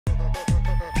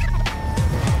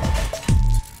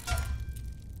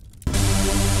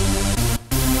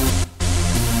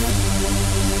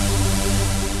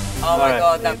Oh my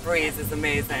God, that breeze is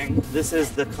amazing. This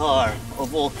is the car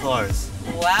of all cars.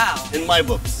 Wow. In my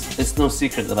books. It's no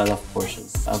secret that I love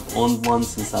Porsches. I've owned one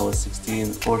since I was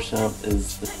 16. Porsche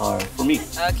is the car for me.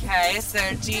 Okay, so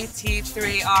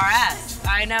GT3 RS.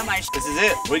 I know my This is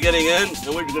it. We're getting in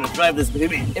and we're gonna drive this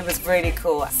baby. It was really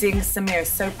cool. Seeing Samir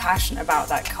so passionate about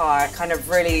that car kind of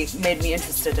really made me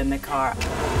interested in the car.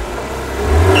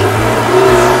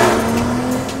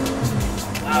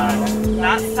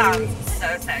 That sounds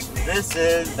so sexy. This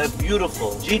is a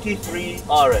beautiful GT3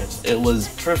 RS. It was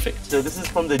perfect. So this is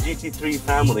from the GT3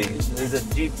 family. There's a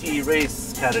GT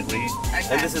race category,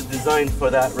 and this is designed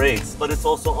for that race. But it's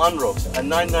also on-road, a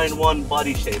 991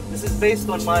 body shape. This is based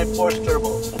on my Porsche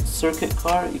Turbo. A circuit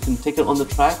car, you can take it on the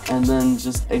track and then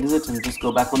just exit and just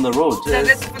go back on the road. So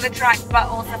this is for the track, but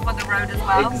also for the road as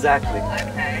well? Exactly.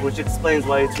 Okay. Which explains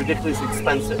why it's ridiculously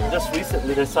expensive. Just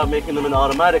recently, they started making them in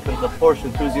automatic, and the Porsche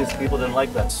enthusiast people didn't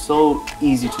like that. So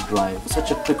easy to drive, such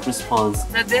a quick response.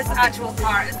 So this actual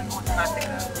car is an automatic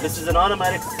though? This is an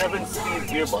automatic 7-speed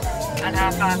gearbox. And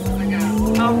how fast does it go?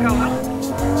 Oh, go on.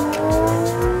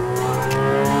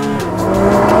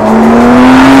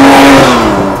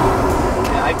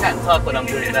 Yeah, I can't talk when I'm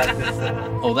doing that.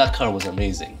 Oh, that car was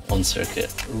amazing on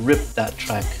circuit. Ripped that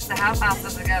track. So how fast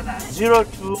does it go then? 0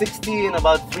 to 60 in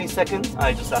about 3 seconds.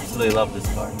 I just absolutely love this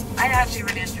car. I actually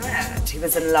really enjoy it. He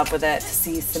was in love with it. To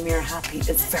see Samir happy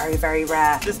is very, very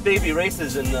rare. This baby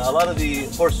races in a lot of the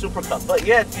Porsche Super Cup, but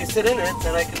yet you sit in it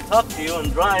and I can talk to you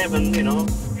and drive and, you know.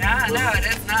 Yeah, no, it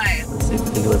is nice. Let's see if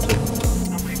we can do it too.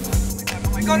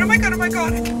 Oh my God, oh my God, oh my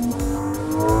God, oh my God.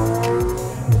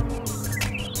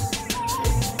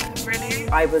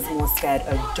 I was more scared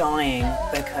of dying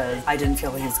because I didn't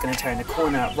feel he was going to turn a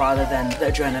corner rather than the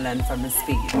adrenaline from his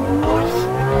speed. See,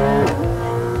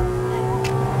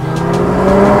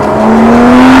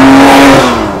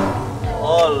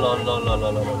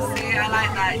 I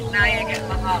like that. Now you're getting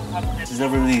my heart pumping. She's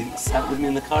never really sat with me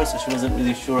in the car, so she wasn't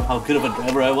really sure how good of a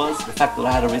driver I was. The fact that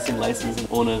I had a racing license and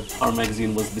own a car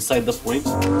magazine was beside the point.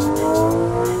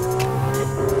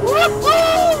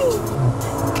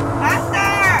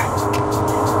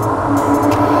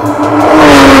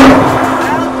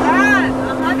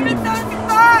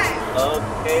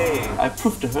 I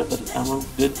proved to her that I'm a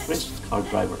good race car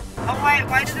driver. Oh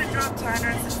why did it drop to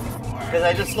 164? Because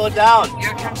I just slowed down.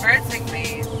 You're converting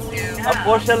me to... A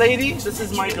Porsche lady? This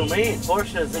is my domain.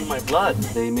 Porsche is in my blood.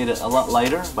 They made it a lot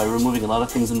lighter by removing a lot of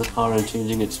things in the car and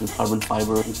changing it to carbon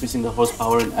fiber, increasing the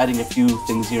horsepower and adding a few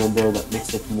things here and there that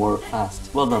makes it more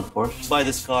fast. Well done, Porsche. Buy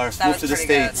this car, move to the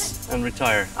States, and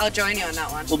retire. I'll join you on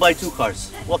that one. We'll buy 2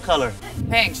 cars. What color?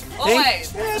 Pink.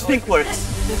 Always. Yeah, pink works.